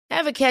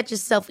Ever catch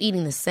yourself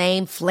eating the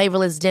same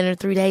flavorless dinner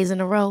 3 days in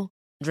a row?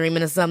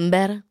 Dreaming of something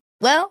better?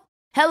 Well,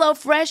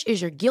 HelloFresh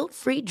is your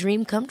guilt-free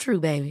dream come true,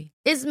 baby.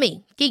 It's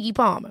me, Keke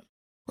Palmer.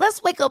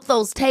 Let's wake up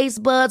those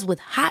taste buds with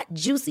hot,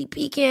 juicy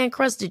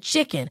pecan-crusted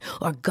chicken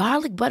or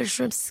garlic butter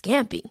shrimp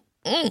scampi.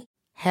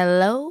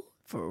 Hello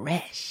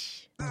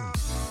Fresh.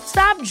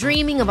 Stop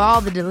dreaming of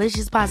all the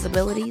delicious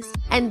possibilities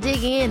and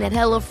dig in at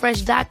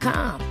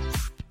HelloFresh.com.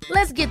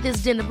 Let's get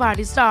this dinner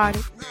party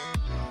started.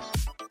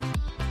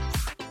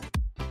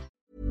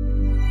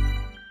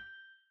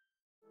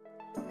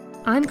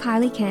 I'm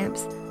Kylie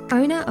Camps,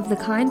 owner of the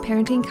Kind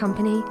Parenting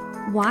Company,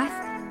 wife,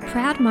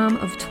 proud mum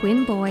of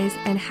twin boys,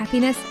 and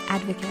happiness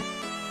advocate.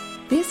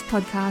 This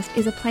podcast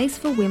is a place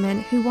for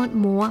women who want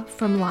more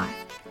from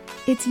life.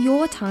 It's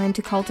your time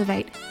to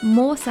cultivate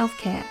more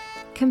self-care,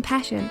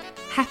 compassion,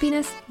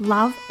 happiness,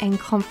 love, and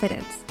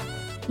confidence.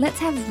 Let's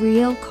have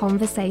real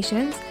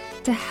conversations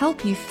to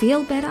help you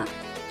feel better,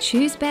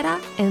 choose better,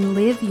 and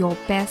live your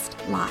best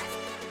life.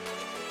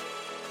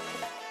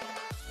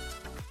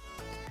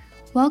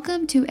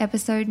 Welcome to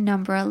episode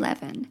number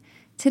 11.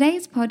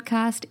 Today's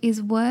podcast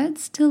is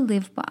Words to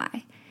Live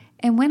By.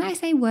 And when I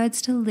say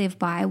words to live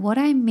by, what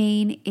I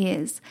mean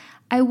is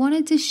I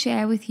wanted to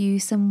share with you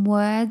some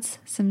words,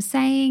 some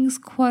sayings,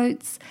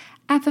 quotes,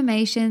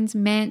 affirmations,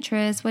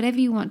 mantras, whatever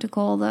you want to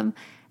call them,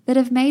 that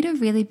have made a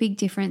really big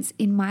difference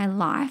in my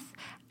life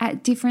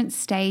at different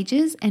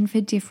stages and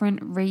for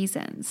different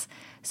reasons.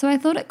 So I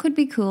thought it could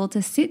be cool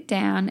to sit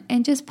down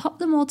and just pop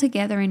them all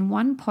together in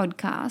one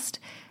podcast,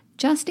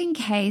 just in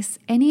case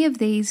any of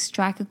these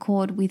strike a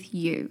chord with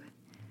you.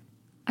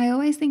 I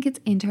always think it's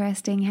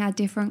interesting how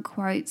different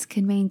quotes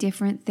can mean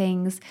different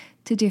things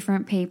to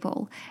different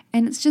people,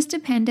 and it's just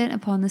dependent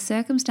upon the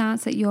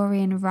circumstance that you're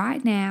in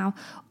right now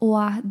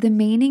or the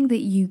meaning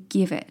that you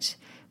give it.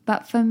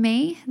 But for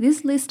me,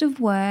 this list of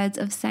words,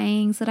 of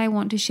sayings that I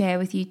want to share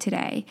with you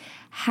today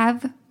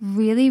have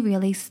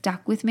really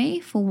stuck with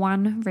me for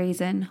one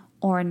reason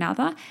or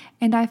another,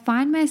 and I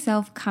find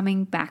myself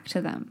coming back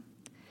to them.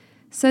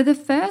 So the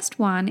first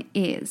one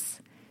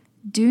is,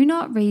 do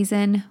not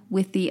reason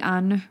with the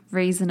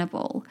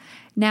unreasonable.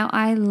 Now,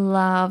 I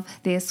love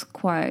this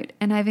quote,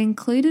 and I've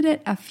included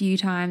it a few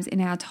times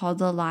in our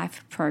Toddler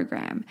Life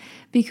program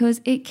because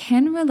it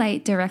can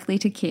relate directly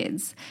to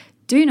kids.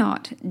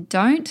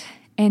 Don't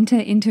enter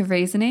into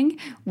reasoning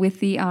with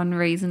the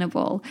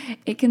unreasonable.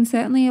 It can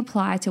certainly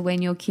apply to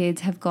when your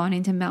kids have gone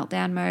into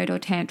meltdown mode or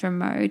tantrum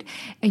mode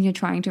and you're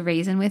trying to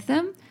reason with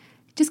them.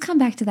 Just come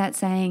back to that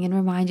saying and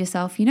remind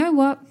yourself, you know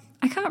what?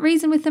 I can't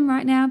reason with them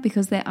right now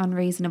because they're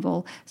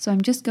unreasonable, so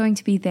I'm just going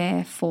to be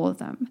there for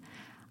them.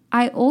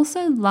 I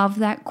also love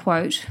that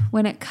quote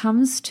when it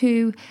comes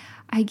to,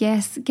 I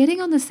guess,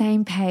 getting on the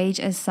same page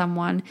as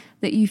someone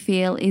that you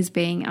feel is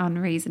being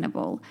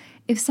unreasonable.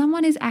 If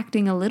someone is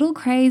acting a little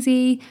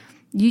crazy,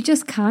 you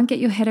just can't get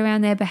your head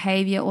around their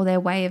behavior or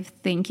their way of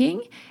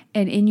thinking,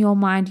 and in your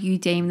mind you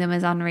deem them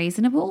as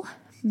unreasonable,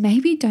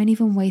 maybe don't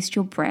even waste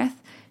your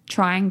breath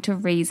trying to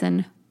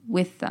reason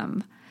with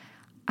them.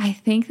 I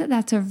think that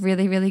that's a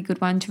really good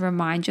one to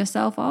remind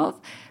yourself of,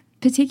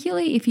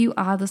 particularly if you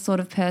are the sort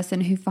of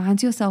person who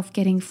finds yourself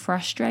getting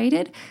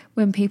frustrated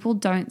when people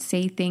don't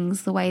see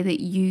things the way that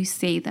you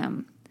see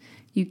them.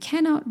 You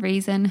cannot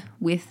reason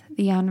with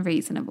the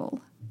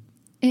unreasonable.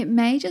 It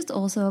may just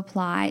also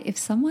apply if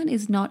someone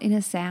is not in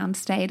a sound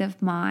state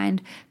of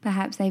mind,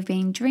 perhaps they've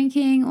been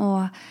drinking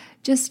or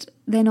just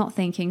they're not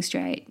thinking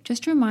straight.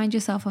 Just remind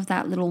yourself of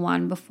that little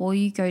one before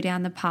you go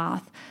down the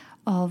path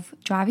of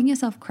driving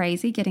yourself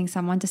crazy, getting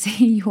someone to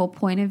see your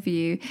point of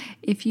view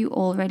if you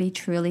already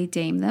truly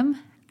deem them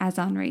as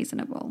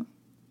unreasonable.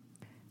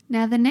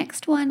 Now, the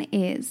next one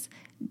is,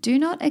 do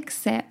not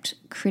accept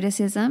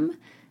criticism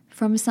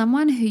from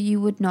someone who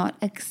you would not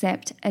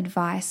accept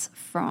advice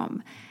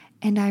from.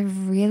 And I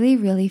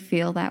really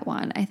feel that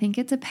one. I think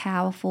it's a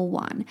powerful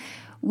one.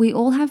 We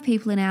all have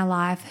people in our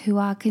life who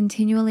are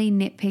continually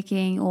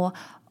nitpicking or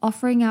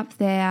offering up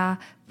their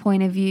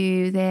point of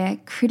view, their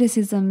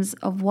criticisms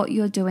of what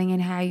you're doing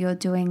and how you're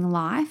doing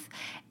life.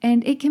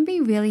 And it can be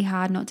really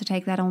hard not to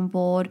take that on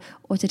board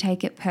or to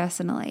take it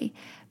personally.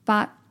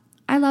 But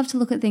I love to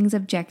look at things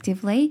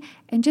objectively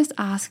and just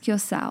ask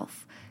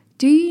yourself,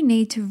 do you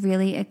need to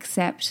really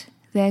accept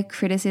their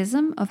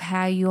criticism of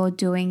how you're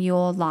doing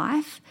your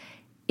life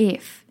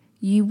if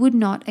you would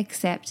not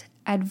accept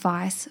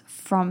advice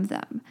from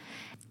them?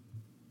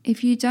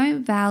 If you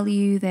don't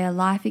value their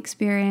life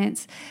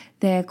experience,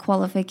 their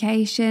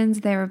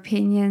qualifications, their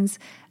opinions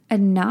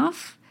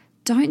enough,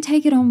 don't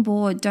take it on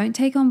board. Don't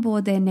take on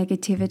board their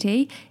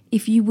negativity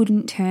if you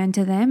wouldn't turn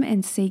to them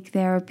and seek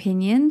their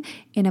opinion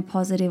in a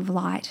positive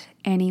light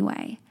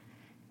anyway.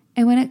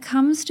 And when it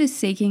comes to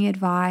seeking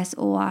advice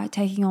or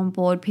taking on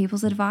board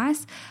people's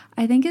advice,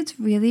 I think it's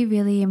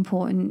really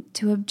important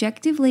to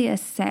objectively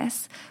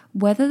assess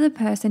whether the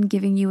person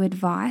giving you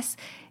advice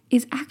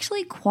is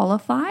actually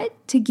qualified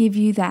to give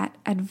you that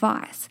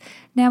advice.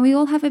 Now, we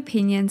all have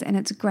opinions and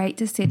it's great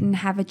to sit and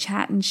have a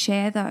chat and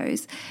share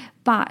those.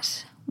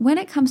 But when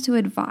it comes to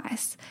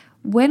advice,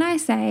 When I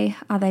say,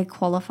 are they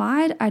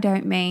qualified? I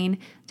don't mean,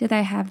 do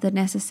they have the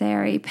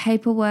necessary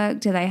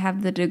paperwork? Do they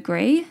have the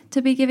degree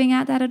to be giving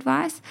out that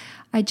advice?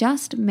 I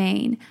just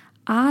mean,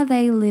 are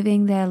they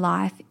living their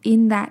life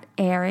in that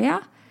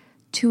area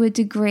to a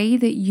degree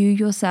that you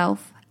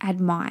yourself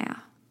admire?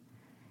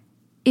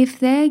 If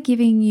they're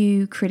giving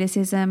you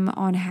criticism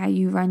on how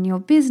you run your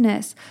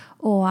business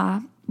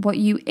or what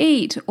you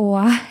eat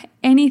or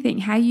anything,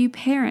 how you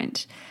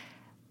parent,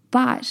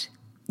 but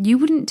you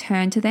wouldn't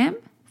turn to them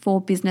for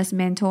business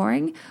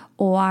mentoring,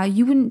 or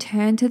you wouldn't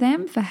turn to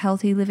them for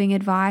healthy living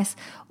advice,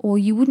 or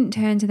you wouldn't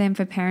turn to them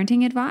for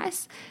parenting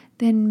advice,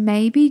 then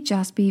maybe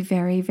just be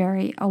very,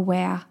 very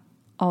aware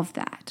of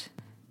that.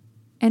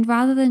 And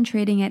rather than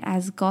treating it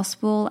as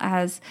gospel,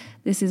 as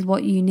this is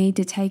what you need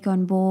to take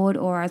on board,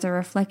 or as a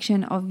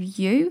reflection of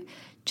you,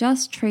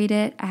 just treat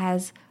it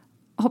as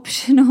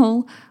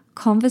optional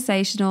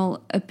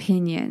conversational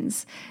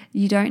opinions.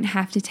 You don't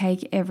have to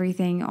take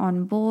everything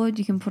on board.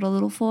 You can put a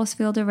little force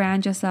field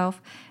around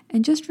yourself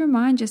and just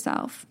remind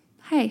yourself,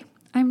 hey,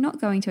 I'm not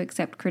going to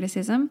accept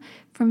criticism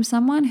from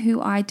someone who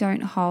I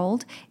don't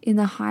hold in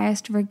the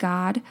highest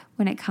regard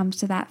when it comes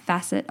to that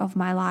facet of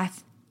my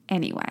life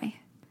anyway.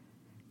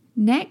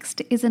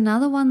 Next is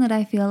another one that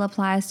I feel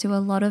applies to a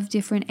lot of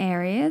different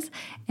areas,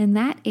 and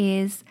that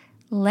is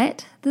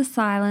let the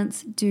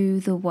silence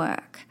do the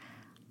work.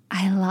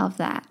 I love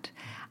that.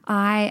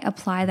 I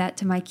apply that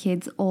to my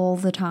kids all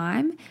the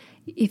time.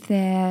 If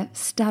they're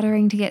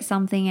stuttering to get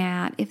something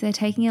out, if they're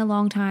taking a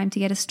long time to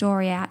get a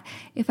story out,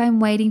 if I'm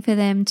waiting for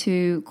them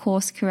to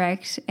course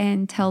correct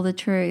and tell the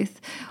truth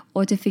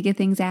or to figure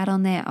things out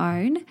on their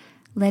own,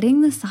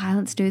 letting the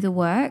silence do the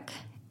work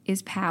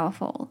is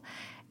powerful.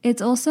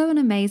 It's also an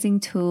amazing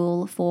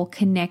tool for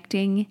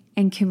connecting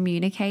and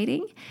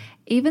communicating.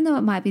 Even though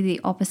it might be the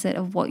opposite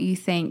of what you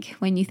think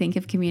when you think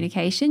of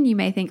communication, you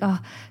may think, oh,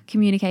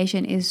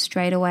 communication is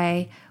straight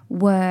away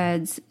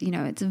words,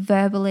 it's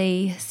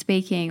verbally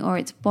speaking or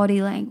it's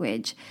body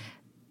language.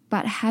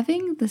 But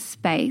having the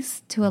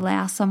space to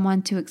allow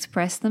someone to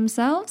express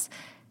themselves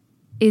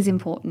is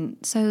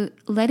important. So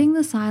letting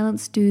the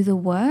silence do the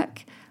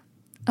work,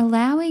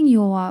 allowing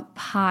your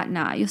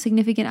partner, your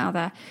significant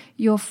other,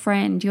 your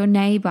friend, your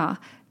neighbor,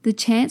 the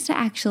chance to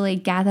actually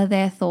gather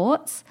their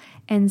thoughts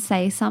and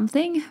say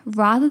something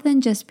rather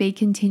than just be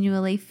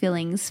continually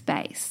filling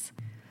space.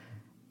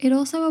 It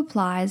also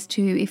applies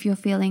to if you're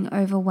feeling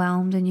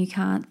overwhelmed and you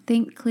can't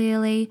think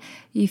clearly,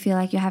 you feel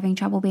like you're having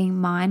trouble being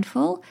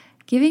mindful,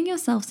 giving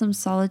yourself some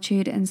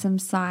solitude and some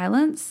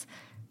silence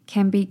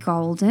can be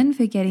golden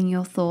for getting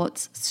your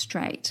thoughts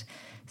straight.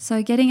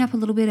 So getting up a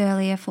little bit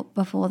earlier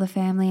before the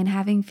family and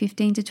having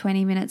 15 to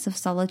 20 minutes of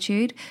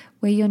solitude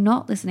where you're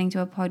not listening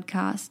to a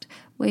podcast,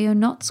 where you're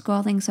not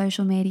scrolling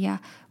social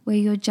media, where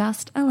you're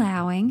just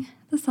allowing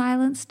the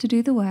silence to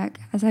do the work,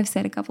 as I've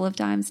said a couple of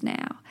times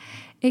now.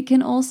 It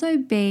can also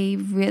be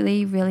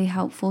really, really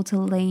helpful to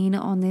lean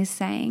on this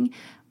saying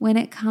when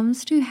it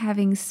comes to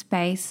having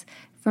space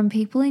from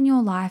people in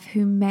your life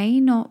who may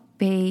not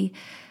be,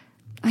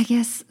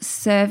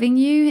 serving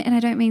you. And I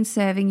don't mean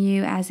serving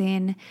you as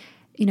in,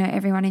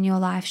 everyone in your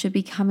life should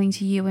be coming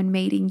to you and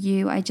meeting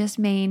you. I just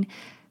mean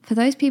for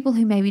those people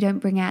who maybe don't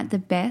bring out the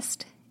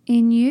best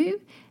in you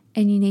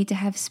and you need to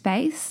have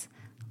space,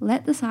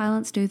 let the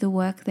silence do the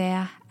work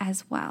there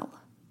as well.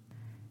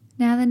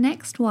 Now, the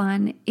next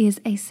one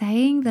is a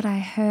saying that I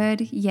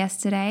heard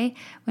yesterday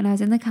when I was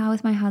in the car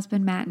with my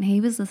husband, Matt, and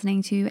he was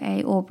listening to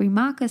a Aubrey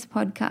Marcus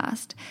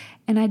podcast.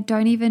 And I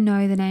don't even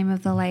know the name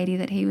of the lady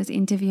that he was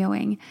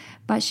interviewing,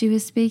 but she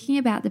was speaking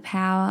about the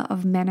power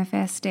of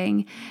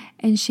manifesting.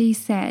 And she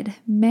said,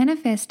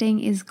 manifesting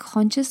is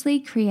consciously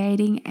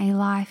creating a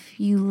life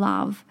you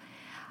love.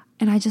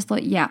 And I just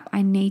thought,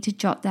 I need to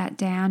jot that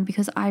down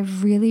because I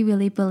really,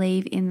 really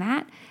believe in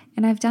that.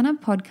 And I've done a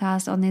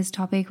podcast on this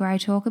topic where I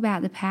talk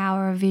about the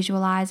power of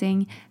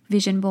visualizing,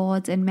 vision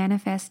boards, and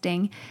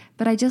manifesting.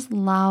 But I just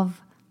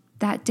love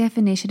that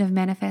definition of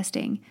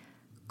manifesting.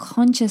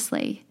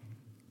 Consciously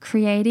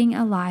creating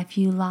a life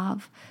you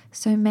love.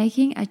 So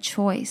making a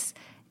choice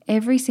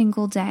every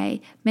single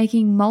day,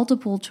 making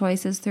multiple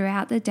choices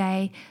throughout the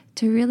day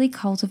to really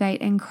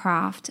cultivate and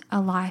craft a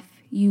life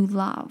you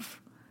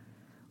love.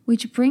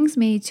 Which brings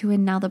me to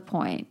another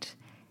point.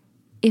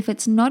 If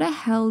it's not a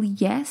hell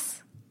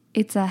yes,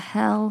 it's a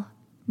hell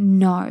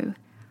no.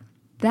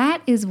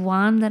 That is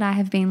one that I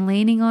have been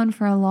leaning on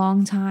for a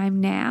long time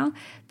now,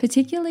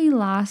 particularly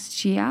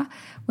last year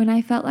when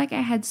I felt like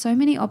I had so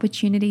many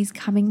opportunities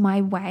coming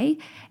my way.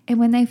 And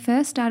when they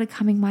first started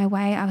coming my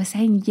way, I was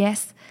saying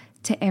yes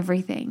to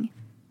everything.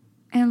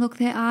 And look,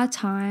 there are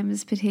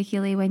times,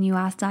 particularly when you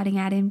are starting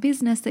out in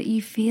business, that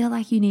you feel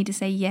like you need to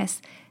say yes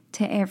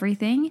to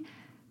everything.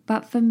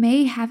 But for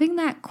me, having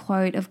that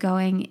quote of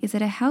going, is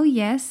it a hell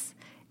yes?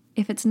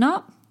 If it's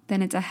not,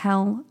 then it's a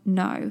hell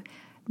no,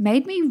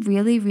 made me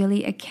really,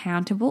 really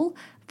accountable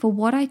for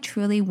what I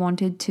truly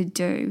wanted to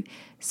do.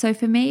 So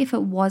for me, if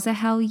it was a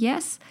hell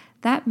yes,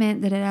 that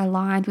meant that it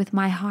aligned with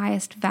my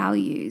highest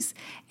values.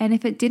 And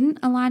if it didn't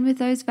align with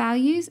those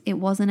values, it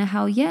wasn't a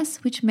hell yes,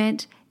 which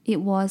meant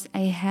it was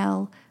a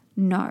hell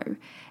no.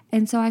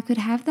 And so I could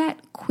have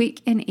that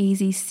quick and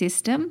easy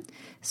system.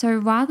 So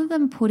rather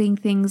than putting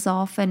things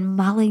off and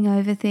mulling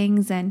over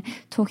things and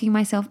talking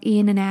myself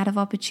in and out of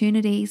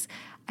opportunities,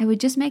 I would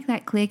just make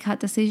that clear-cut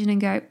decision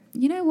and go,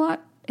 you know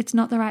what? It's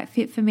not the right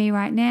fit for me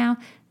right now.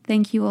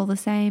 Thank you all the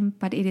same,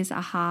 but it is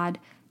a hard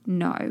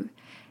no.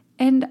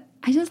 And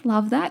I just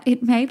love that.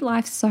 It made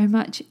life so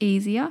much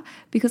easier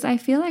because I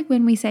feel like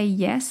when we say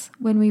yes,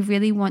 when we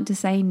really want to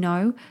say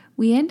no,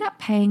 we end up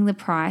paying the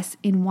price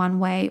in one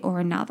way or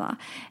another.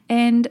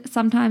 And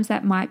sometimes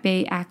that might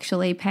be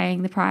actually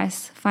paying the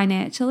price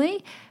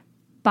financially,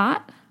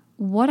 but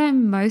what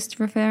I'm most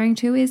referring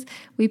to is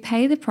we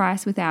pay the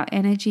price with our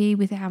energy,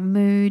 with our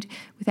mood,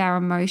 with our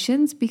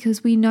emotions,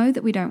 because we know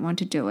that we don't want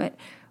to do it.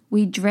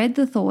 We dread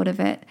the thought of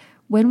it.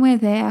 When we're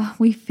there,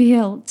 we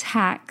feel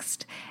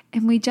taxed,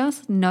 and we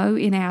just know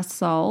in our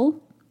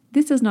soul,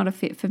 this is not a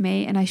fit for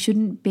me and I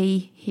shouldn't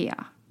be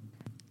here.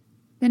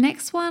 The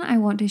next one I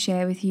want to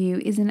share with you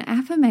is an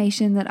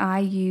affirmation that I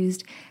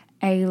used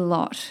a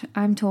lot.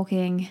 I'm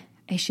talking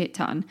a shit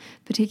ton,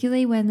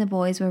 particularly when the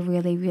boys were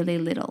really, really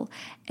little.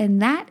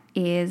 And that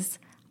is,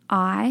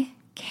 I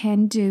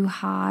can do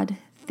hard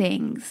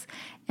things.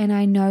 And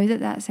I know that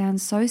that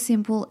sounds so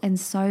simple and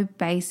so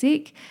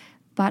basic,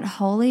 but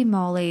holy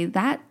moly,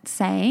 that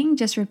saying,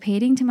 just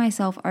repeating to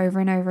myself over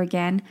and over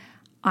again,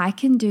 I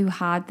can do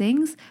hard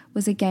things,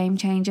 was a game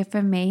changer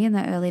for me in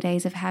the early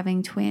days of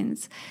having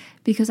twins.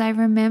 Because I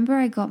remember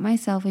I got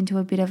myself into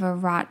a bit of a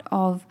rut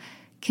of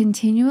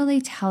continually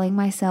telling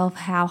myself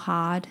how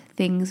hard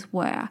things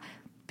were,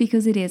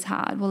 because it is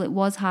hard. Well, it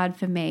was hard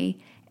for me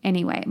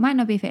anyway. It might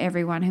not be for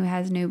everyone who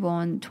has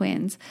newborn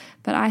twins,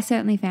 but I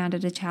certainly found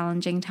it a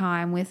challenging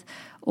time with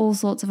all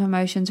sorts of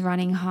emotions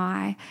running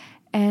high.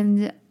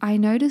 And I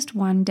noticed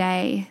one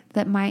day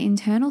that my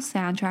internal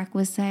soundtrack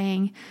was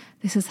saying,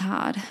 this is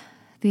hard.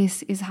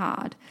 This is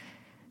hard.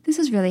 This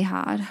is really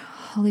hard.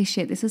 Holy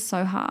shit, this is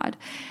so hard.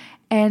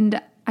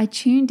 And I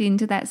tuned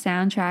into that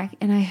soundtrack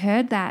and I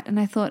heard that and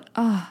I thought,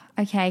 oh,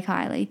 okay,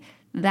 Kylie,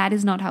 that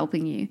is not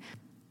helping you.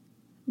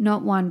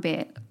 Not one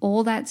bit.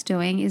 All that's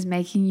doing is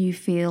making you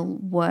feel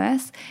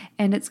worse,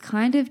 and it's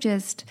kind of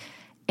just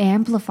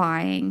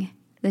amplifying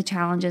the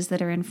challenges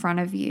that are in front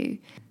of you.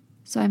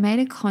 So I made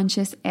a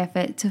conscious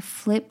effort to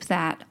flip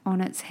that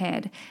on its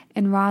head.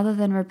 And rather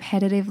than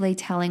repetitively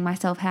telling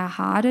myself how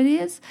hard it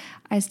is,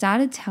 I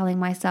started telling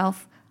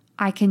myself,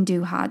 I can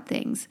do hard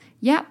things.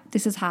 Yep,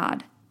 this is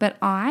hard, but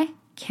I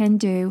can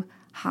do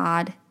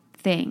hard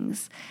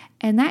things.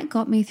 And that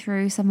got me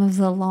through some of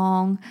the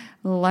long,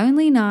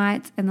 lonely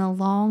nights and the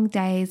long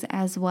days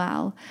as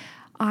well.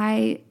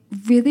 I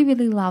really,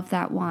 really love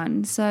that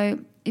one. So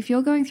if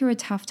you're going through a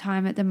tough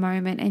time at the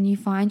moment and you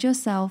find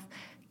yourself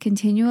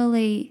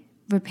continually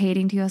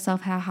repeating to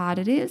yourself how hard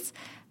it is,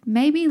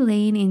 maybe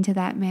lean into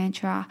that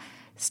mantra.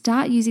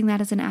 Start using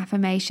that as an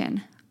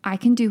affirmation. I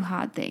can do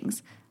hard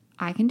things.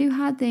 I can do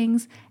hard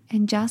things,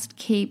 and just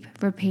keep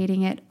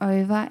repeating it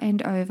over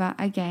and over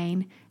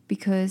again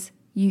because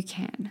you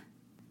can.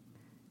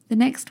 The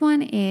next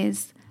one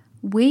is,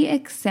 we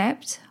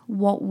accept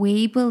what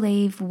we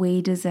believe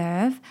we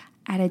deserve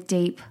at a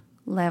deep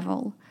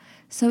level.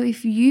 So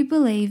if you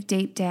believe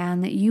deep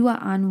down that you are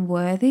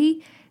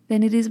unworthy,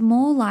 then it is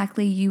more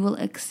likely you will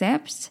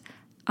accept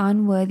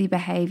unworthy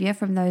behavior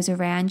from those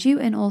around you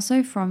and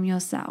also from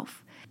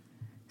yourself.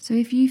 So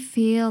if you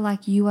feel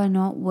like you are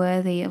not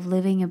worthy of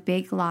living a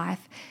big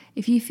life,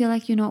 if you feel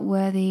like you're not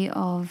worthy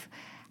of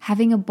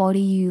having a body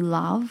you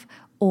love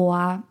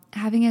or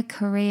having a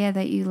career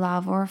that you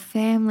love or a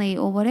family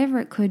or whatever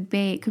it could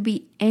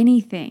be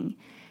anything.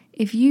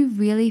 If you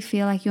really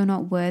feel like you're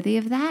not worthy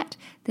of that,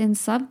 then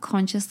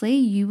subconsciously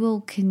you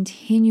will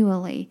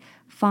continually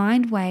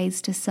find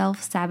ways to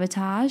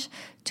self-sabotage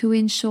to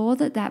ensure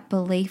that that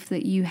belief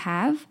that you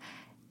have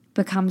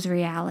becomes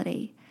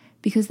reality,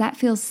 because that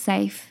feels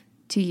safe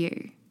to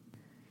you.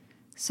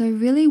 So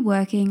really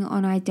working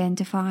on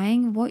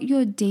identifying what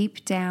your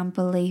deep down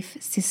belief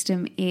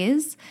system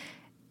is,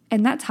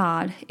 and that's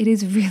hard. It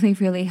is really,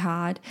 really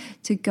hard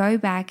to go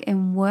back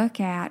and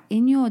work out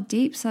in your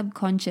deep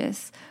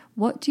subconscious,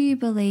 what do you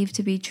believe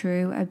to be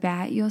true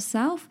about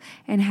yourself,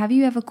 and have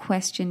you ever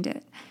questioned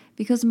it?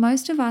 Because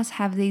most of us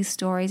have these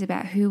stories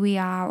about who we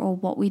are or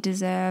what we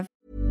deserve.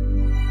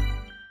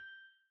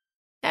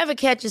 Ever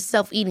catch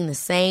yourself eating the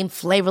same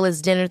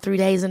flavorless dinner 3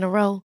 days in a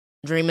row?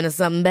 Dreaming of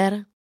something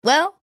better?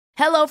 Well,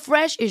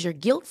 HelloFresh is your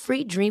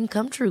guilt-free dream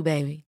come true,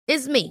 baby.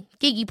 It's me,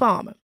 Keke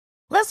Palmer.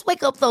 Let's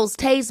wake up those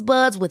taste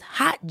buds with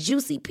hot,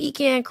 juicy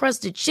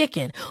pecan-crusted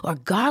chicken or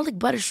garlic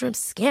butter shrimp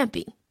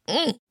scampi.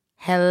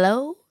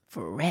 Hello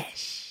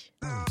Fresh.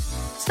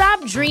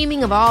 Stop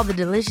dreaming of all the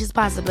delicious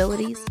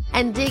possibilities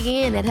and dig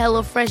in at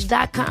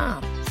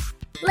HelloFresh.com.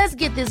 Let's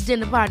get this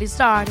dinner party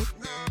started.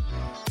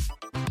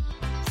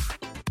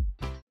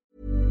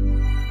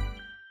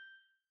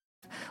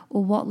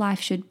 Or what life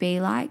should be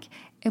like.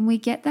 And we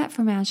get that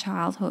from our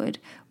childhood.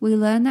 We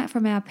learn that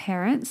from our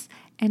parents,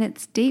 and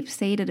it's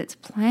deep-seated. It's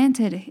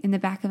planted in the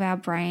back of our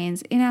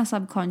brains, in our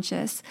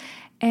subconscious.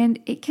 And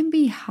it can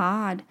be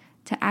hard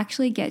to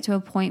actually get to a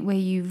point where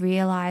you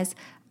realize,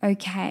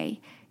 okay,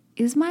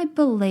 is my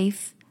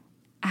belief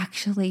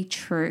actually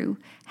true?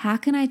 How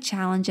can I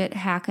challenge it?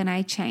 How can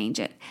I change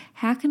it?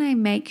 How can I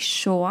make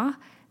sure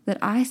that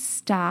I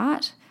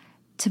start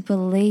to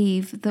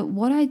believe that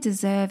what I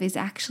deserve is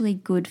actually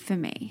good for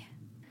me?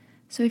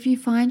 So if you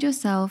find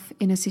yourself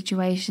in a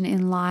situation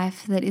in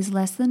life that is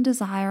less than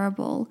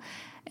desirable,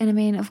 and I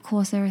mean, of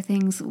course, there are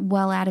things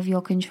well out of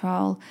your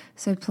control,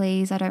 so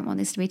please, I don't want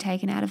this to be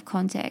taken out of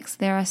context.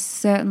 There are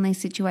certainly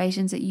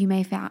situations that you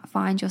may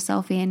find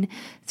yourself in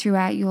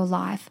throughout your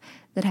life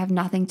that have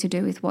nothing to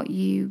do with what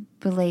you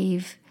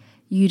believe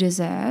you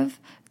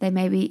deserve. They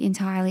may be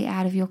entirely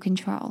out of your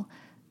control.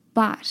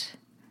 But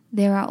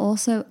there are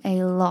also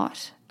a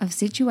lot of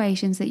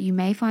situations that you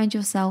may find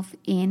yourself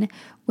in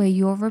where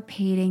you're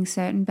repeating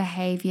certain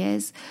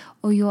behaviors,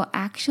 or you're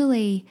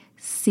actually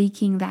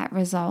seeking that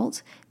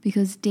result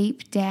because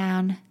deep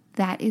down,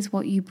 that is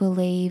what you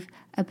believe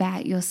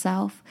about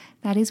yourself.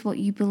 That is what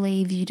you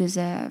believe you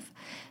deserve.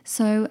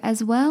 So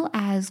as well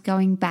as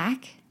going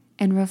back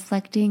and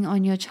reflecting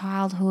on your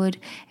childhood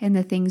and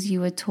the things you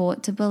were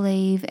taught to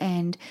believe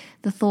and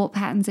the thought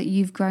patterns that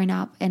you've grown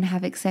up and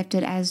have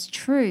accepted as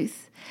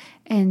truth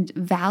and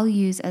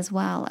values as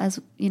well, as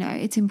you know,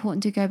 it's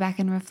important to go back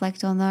and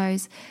reflect on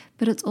those.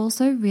 But it's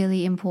also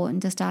really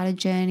important to start a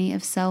journey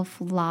of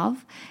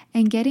self-love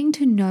and getting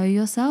to know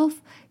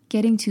yourself,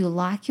 getting to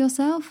like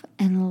yourself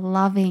and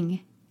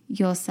loving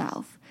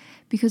yourself.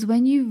 Because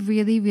when you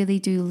really, really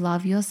do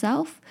love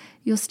yourself,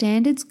 your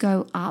standards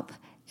go up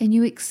and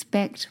you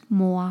expect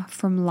more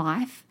from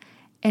life,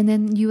 and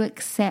then you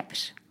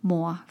accept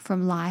more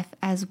from life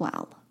as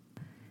well.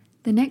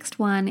 The next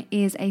one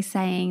is a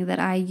saying that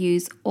I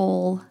use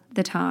all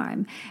the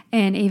time,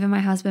 and even my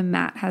husband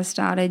Matt has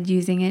started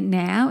using it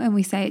now, and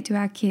we say it to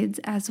our kids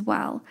as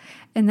well.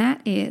 And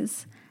that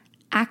is,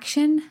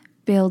 action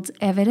builds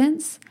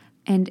evidence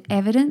and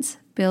evidence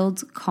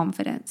builds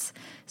confidence.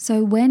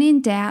 So when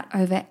in doubt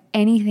over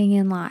anything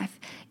in life,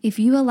 if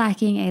you are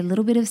lacking a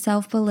little bit of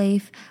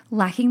self-belief,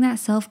 lacking that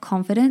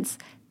self-confidence,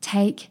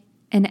 take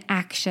an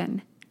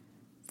action.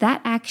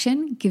 That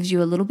action gives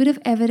you a little bit of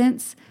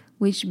evidence,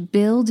 which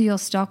builds your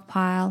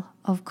stockpile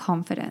of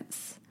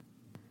confidence.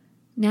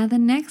 Now, the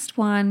next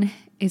one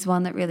is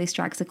one that really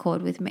strikes a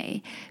chord with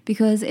me,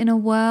 because in a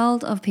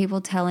world of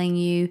people telling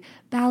you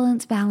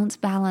balance, balance,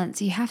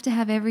 balance, you have to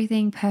have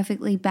everything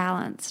perfectly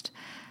balanced.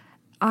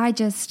 I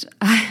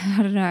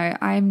don't know,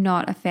 I'm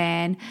not a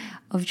fan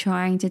of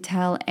trying to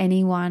tell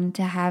anyone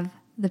to have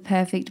the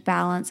perfect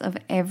balance of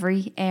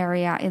every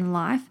area in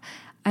life.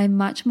 I'm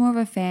much more of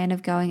a fan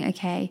of going,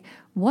 okay,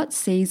 what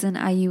season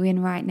are you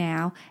in right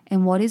now,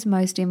 and what is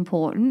most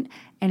important,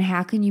 and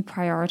how can you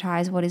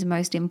prioritize what is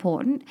most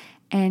important,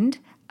 and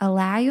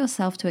allow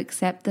yourself to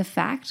accept the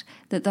fact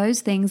that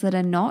those things that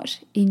are not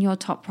in your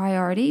top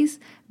priorities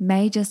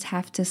may just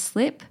have to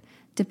slip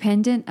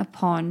dependent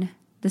upon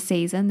the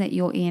season that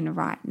you're in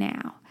right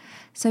now.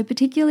 So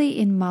particularly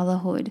in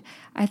motherhood,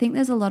 I think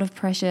there's a lot of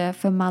pressure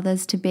for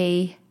mothers to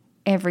be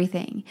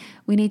everything.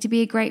 We need to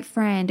be a great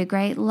friend, a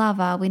great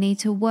lover. We need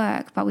to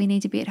work, but we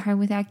need to be at home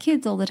with our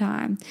kids all the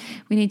time.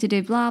 We need to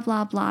do blah,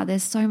 blah, blah.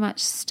 There's so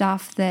much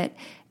stuff that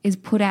is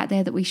put out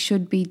there that we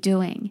should be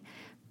doing.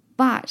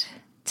 But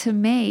to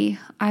me,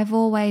 I've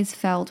always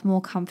felt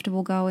more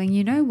comfortable going,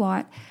 you know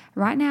what?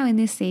 Right now in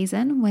this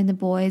season, when the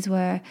boys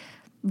were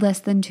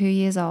less than 2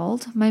 years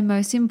old, my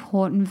most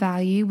important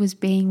value was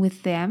being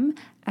with them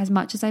as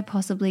much as I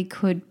possibly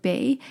could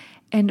be,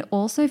 and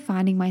also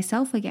finding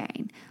myself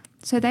again.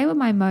 So they were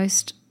my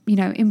most,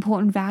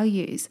 important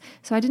values.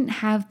 So I didn't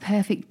have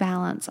perfect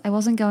balance. I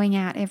wasn't going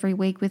out every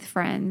week with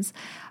friends.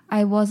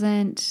 I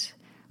wasn't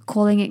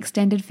calling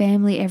extended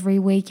family every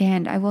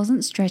weekend. I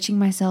wasn't stretching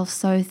myself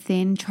so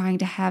thin, trying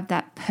to have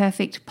that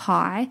perfect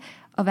pie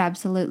of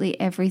absolutely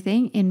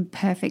everything in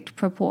perfect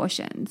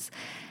proportions.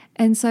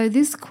 And so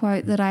this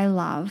quote that I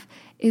love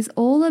is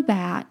all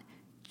about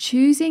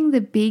choosing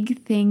the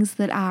big things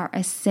that are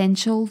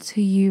essential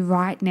to you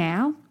right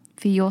now,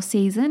 for your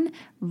season,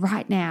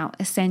 right now,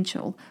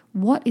 essential.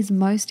 What is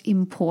most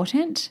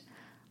important?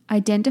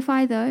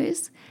 Identify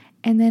those,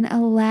 and then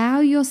allow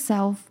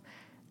yourself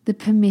the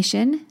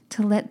permission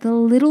to let the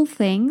little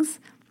things,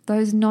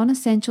 those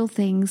non-essential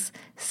things,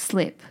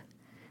 slip.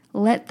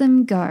 Let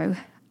them go.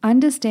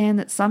 Understand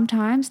that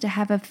sometimes to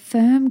have a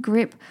firm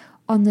grip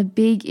on the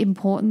big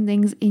important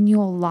things in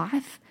your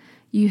life,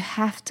 you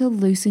have to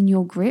loosen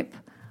your grip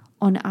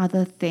on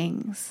other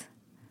things.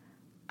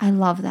 I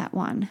love that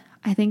one.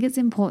 I think it's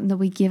important that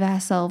we give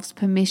ourselves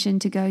permission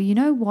to go, you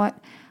know what?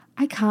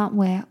 I can't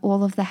wear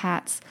all of the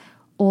hats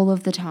all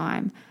of the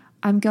time.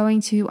 I'm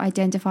going to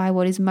identify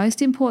what is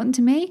most important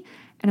to me,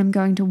 and I'm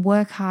going to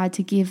work hard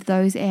to give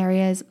those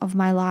areas of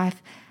my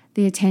life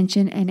the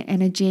attention and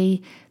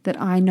energy that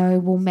I know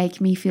will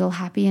make me feel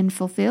happy and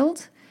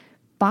fulfilled.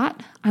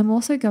 But I'm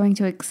also going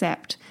to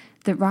accept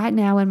that right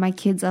now when my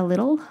kids are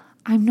little,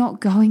 I'm not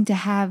going to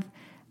have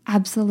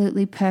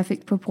absolutely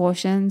perfect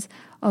proportions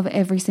of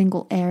every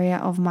single area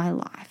of my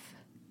life.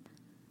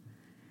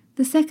 The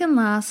The second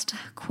last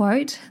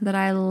quote that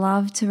I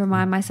love to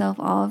remind myself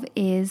of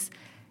is,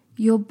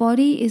 your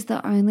body is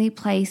the only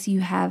place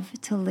you have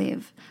to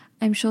live.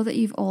 I'm sure that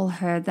you've all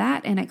heard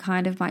that and it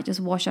kind of might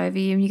just wash over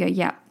you and you go,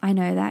 yeah, I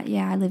know that.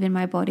 Yeah, I live in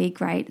my body.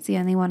 Great. It's the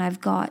only one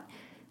I've got.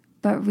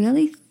 But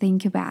really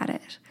think about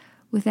it.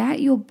 Without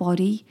your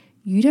body,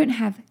 you don't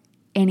have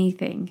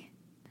anything.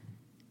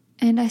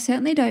 And I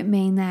certainly don't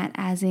mean that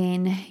as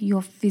in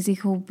your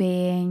physical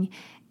being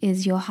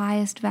is your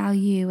highest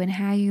value and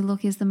how you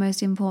look is the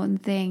most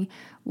important thing.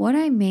 What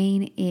I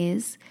mean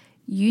is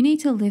you need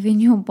to live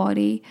in your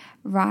body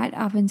right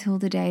up until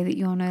the day that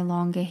you're no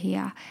longer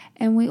here.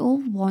 And we all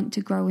want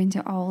to grow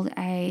into old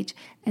age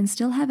and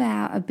still have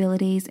our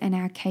abilities and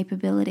our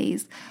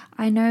capabilities.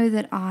 I know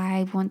that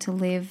I want to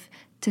live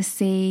to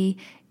see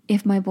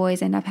if my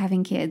boys end up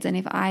having kids and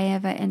if I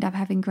ever end up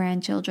having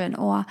grandchildren,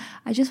 or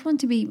I just want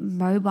to be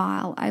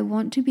mobile. I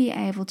want to be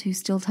able to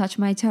still touch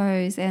my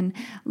toes and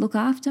look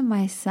after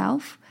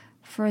myself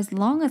for as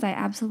long as I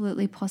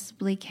absolutely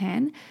possibly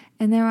can.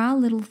 And there are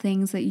little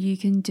things that you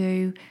can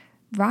do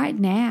right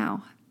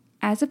now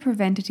as a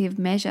preventative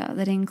measure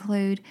that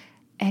include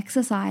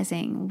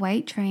exercising,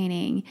 weight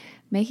training,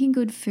 making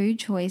good food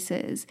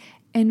choices,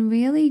 and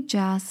really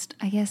just,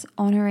 I guess,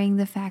 honoring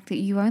the fact that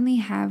you only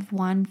have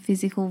one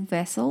physical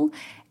vessel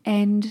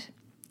and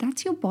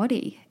that's your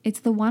body.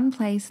 It's the one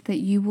place that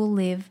you will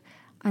live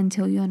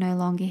until you're no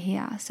longer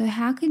here. So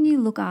how can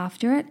you look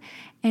after it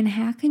and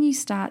how can you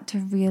start to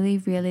really,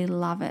 really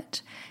love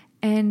it?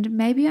 And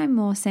maybe I'm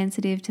more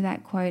sensitive to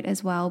that quote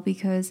as well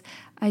because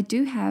I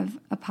do have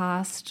a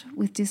past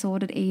with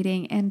disordered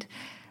eating, and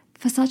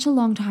for such a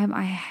long time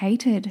I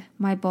hated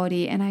my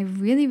body and I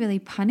really, really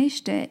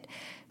punished it.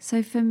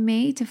 So for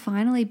me to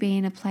finally be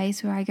in a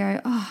place where I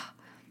go, oh,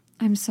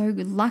 I'm so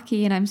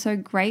lucky and I'm so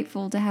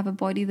grateful to have a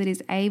body that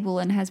is able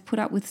and has put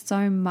up with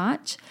so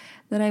much,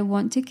 that I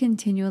want to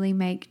continually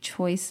make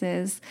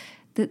choices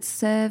that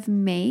serve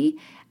me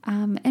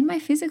and my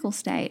physical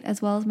state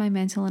as well as my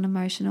mental and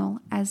emotional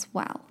as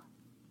well.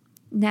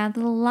 Now,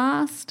 the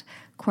last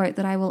quote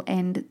that I will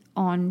end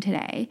on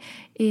today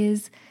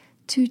is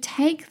to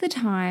take the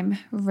time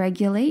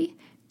regularly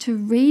to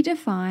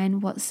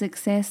redefine what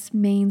success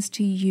means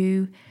to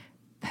you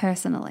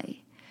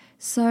personally.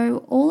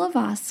 So all of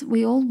us,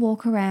 we all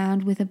walk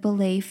around with a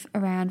belief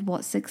around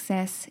what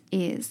success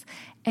is.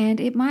 And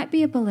it might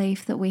be a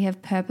belief that we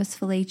have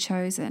purposefully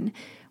chosen.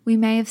 We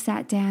may have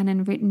sat down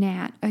and written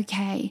out,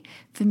 okay,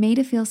 for me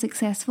to feel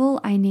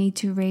successful, I need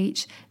to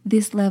reach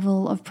this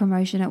level of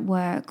promotion at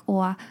work,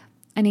 or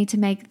I need to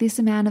make this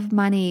amount of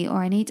money,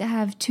 or I need to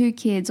have 2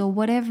 kids, or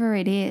whatever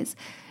it is.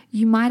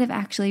 You might have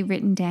actually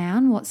written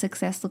down what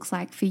success looks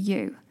like for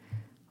you.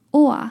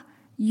 Or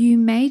you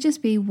may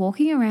just be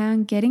walking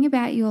around getting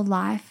about your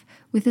life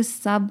with a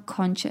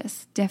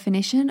subconscious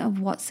definition of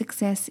what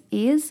success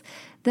is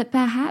that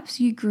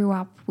perhaps you grew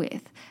up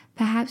with.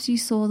 Perhaps you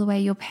saw the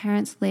way your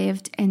parents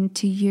lived and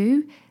to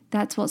you,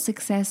 that's what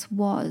success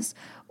was,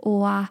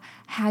 or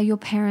how your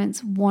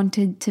parents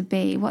wanted to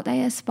be, what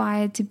they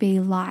aspired to be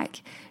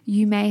like.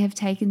 You may have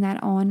taken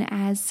that on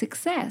as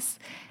success.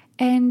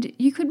 And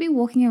you could be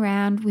walking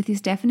around with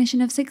this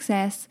definition of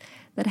success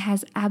that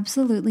has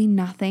absolutely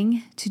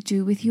nothing to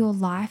do with your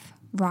life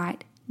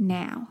right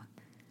now.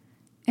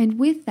 And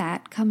with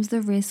that comes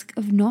the risk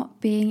of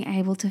not being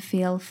able to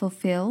feel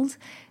fulfilled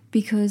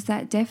because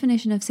that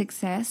definition of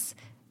success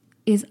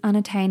is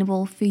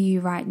unattainable for you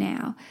right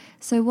now.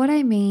 So what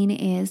I mean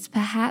is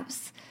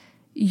perhaps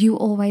you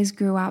always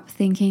grew up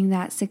thinking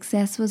that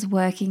success was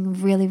working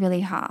really,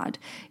 really hard.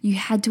 You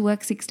had to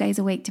work 6 days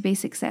a week to be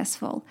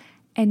successful.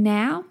 And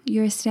now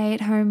you're a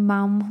stay-at-home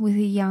mum with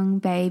a young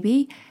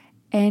baby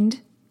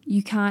and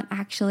you can't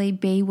actually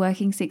be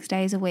working 6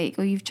 days a week,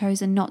 or you've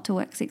chosen not to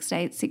work 6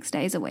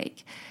 days a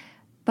week.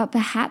 But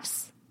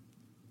perhaps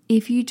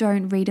if you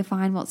don't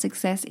redefine what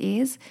success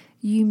is,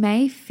 you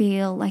may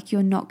feel like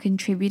you're not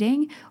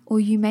contributing,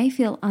 or you may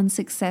feel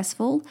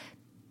unsuccessful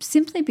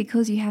simply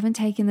because you haven't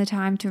taken the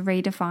time to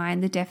redefine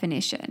the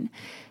definition.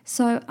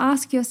 So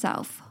ask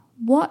yourself,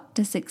 what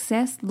does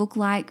success look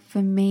like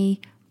for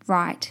me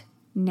right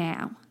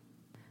now?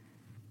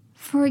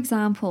 For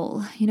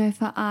example,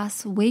 for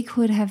us, we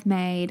could have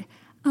made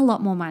a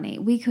lot more money.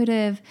 We could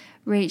have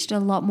reached a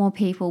lot more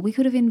people. We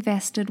could have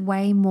invested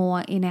way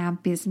more in our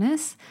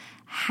business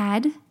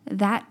had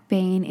that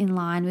been in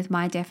line with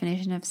my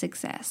definition of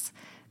success.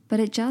 But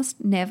it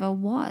just never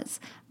was.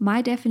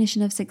 My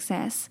definition of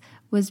success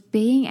was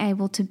being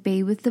able to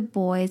be with the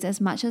boys as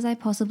much as I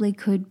possibly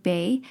could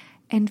be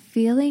and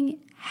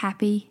feeling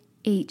happy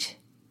each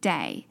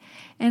day.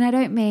 And I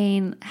don't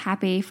mean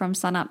happy from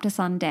sun up to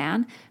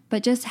sundown,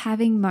 but just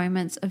having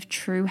moments of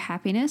true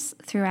happiness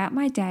throughout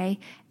my day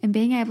and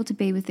being able to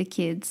be with the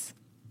kids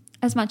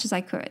as much as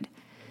I could.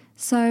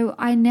 So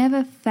I have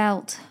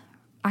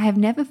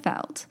never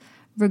felt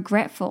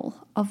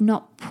regretful of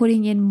not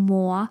putting in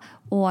more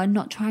or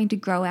not trying to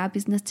grow our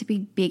business to be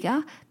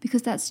bigger,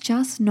 because that's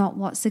just not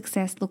what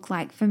success looked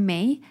like for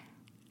me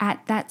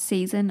at that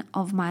season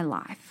of my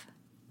life.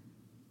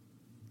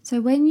 So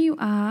when you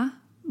are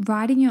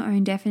writing your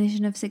own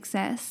definition of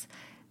success,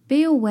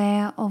 be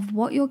aware of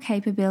what your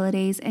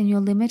capabilities and your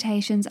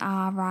limitations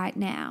are right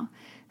now.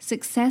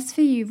 Success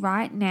for you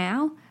right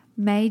now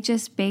may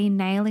just be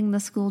nailing the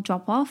school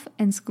drop-off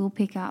and school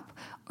pickup,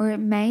 or it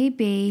may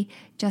be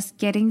just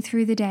getting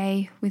through the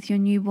day with your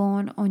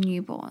newborn or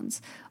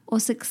newborns. Or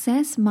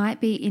success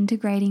might be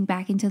integrating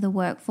back into the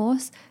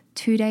workforce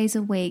 2 days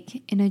a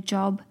week in a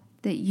job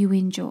that you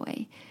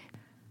enjoy.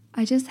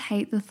 I just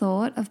hate the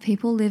thought of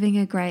people living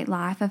a great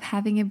life, of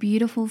having a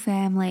beautiful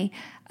family,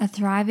 a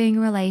thriving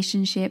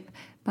relationship,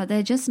 but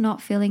they're just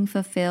not feeling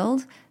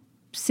fulfilled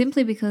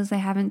simply because they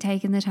haven't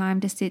taken the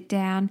time to sit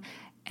down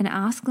and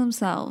ask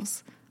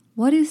themselves,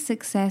 what is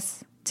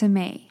success to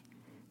me?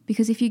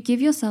 Because if you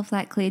give yourself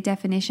that clear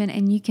definition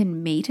and you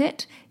can meet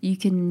it, you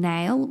can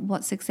nail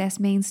what success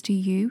means to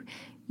you,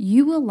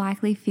 you will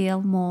likely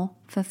feel more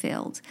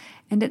fulfilled.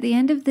 And at the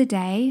end of the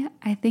day,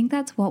 I think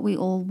that's what we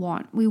all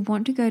want. We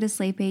want to go to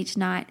sleep each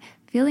night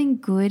feeling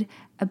good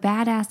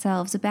about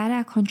ourselves, about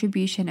our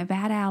contribution,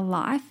 about our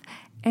life,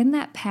 and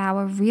that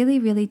power really,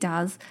 really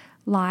does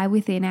lie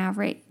within our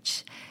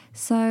reach.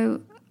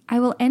 So I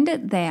will end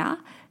it there.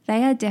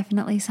 They are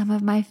definitely some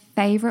of my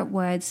favorite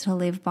words to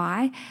live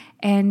by,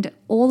 and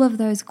all of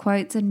those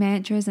quotes and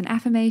mantras and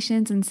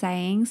affirmations and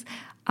sayings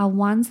are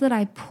ones that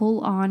I pull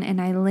on and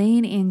I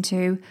lean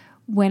into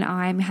when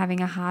I'm having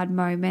a hard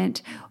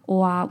moment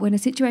or when a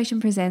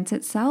situation presents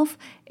itself.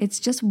 It's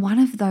just one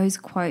of those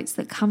quotes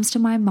that comes to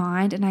my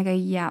mind and I go,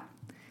 yep,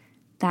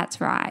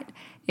 that's right.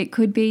 It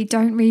could be,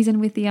 don't reason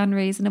with the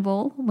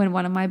unreasonable when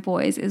one of my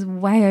boys is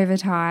way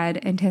overtired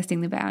and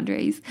testing the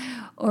boundaries.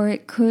 Or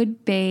it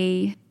could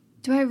be,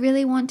 do I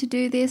really want to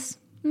do this?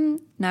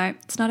 No,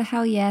 it's not a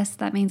hell yes.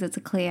 That means it's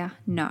a clear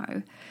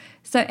no.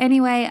 So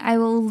anyway, I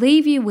will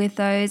leave you with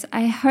those.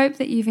 I hope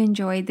that you've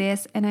enjoyed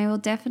this, and I will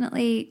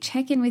definitely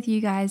check in with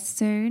you guys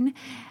soon.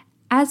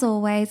 As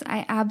always,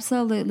 I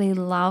absolutely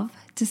love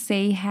to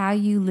see how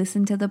you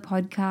listen to the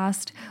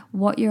podcast,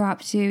 what you're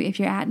up to, if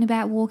you're out and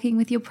about walking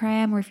with your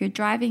pram, or if you're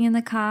driving in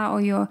the car, or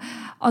you're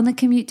on the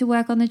commute to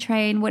work on the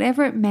train,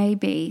 whatever it may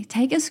be.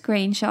 Take a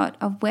screenshot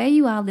of where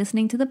you are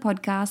listening to the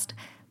podcast,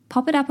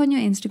 pop it up on your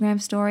Instagram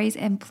stories,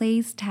 and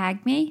please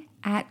tag me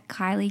at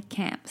Kylie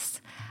Camps.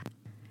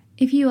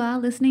 If you are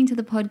listening to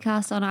the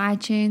podcast on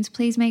iTunes,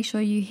 please make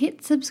sure you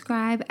hit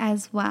subscribe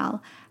as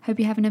well. Hope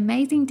you have an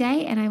amazing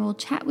day, and I will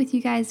chat with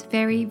you guys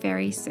very,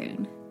 very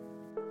soon.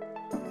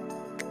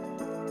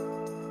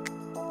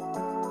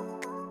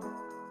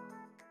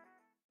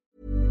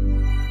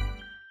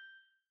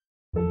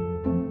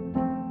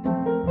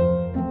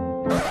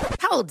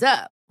 Hold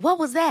up. What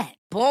was that?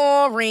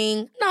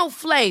 Boring. No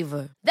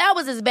flavor. That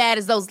was as bad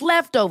as those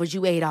leftovers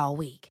you ate all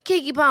week.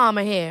 Keke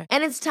Palmer here,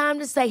 and it's time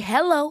to say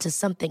hello to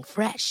something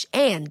fresh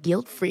and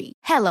guilt-free.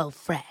 Hello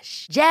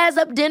Fresh. Jazz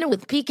up dinner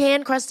with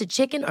pecan-crusted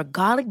chicken or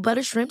garlic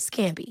butter shrimp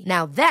scampi.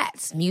 Now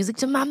that's music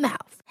to my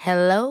mouth.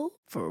 Hello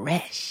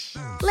Fresh.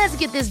 Let's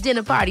get this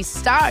dinner party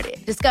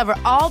started. Discover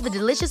all the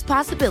delicious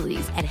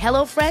possibilities at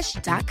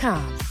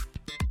HelloFresh.com.